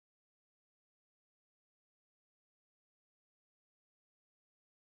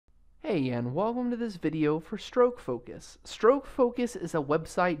Hey, and welcome to this video for Strokefocus. Strokefocus is a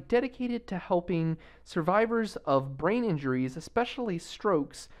website dedicated to helping survivors of brain injuries, especially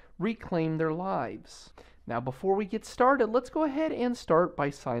strokes, reclaim their lives. Now, before we get started, let's go ahead and start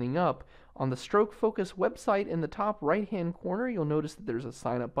by signing up. On the Strokefocus website in the top right-hand corner, you'll notice that there's a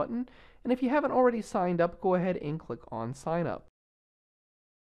sign up button, and if you haven't already signed up, go ahead and click on sign up.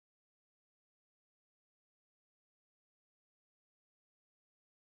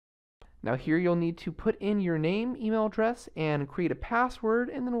 Now here you'll need to put in your name, email address, and create a password,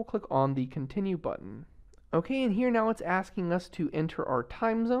 and then we'll click on the continue button. Okay, and here now it's asking us to enter our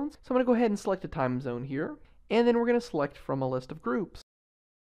time zones. So I'm going to go ahead and select a time zone here, and then we're going to select from a list of groups.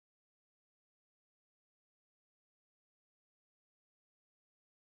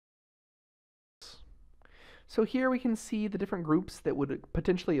 So here we can see the different groups that would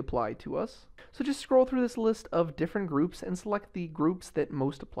potentially apply to us. So just scroll through this list of different groups and select the groups that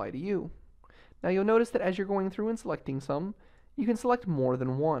most apply to you. Now you'll notice that as you're going through and selecting some, you can select more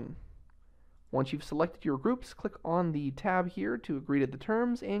than one. Once you've selected your groups, click on the tab here to agree to the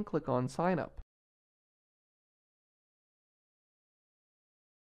terms and click on sign up.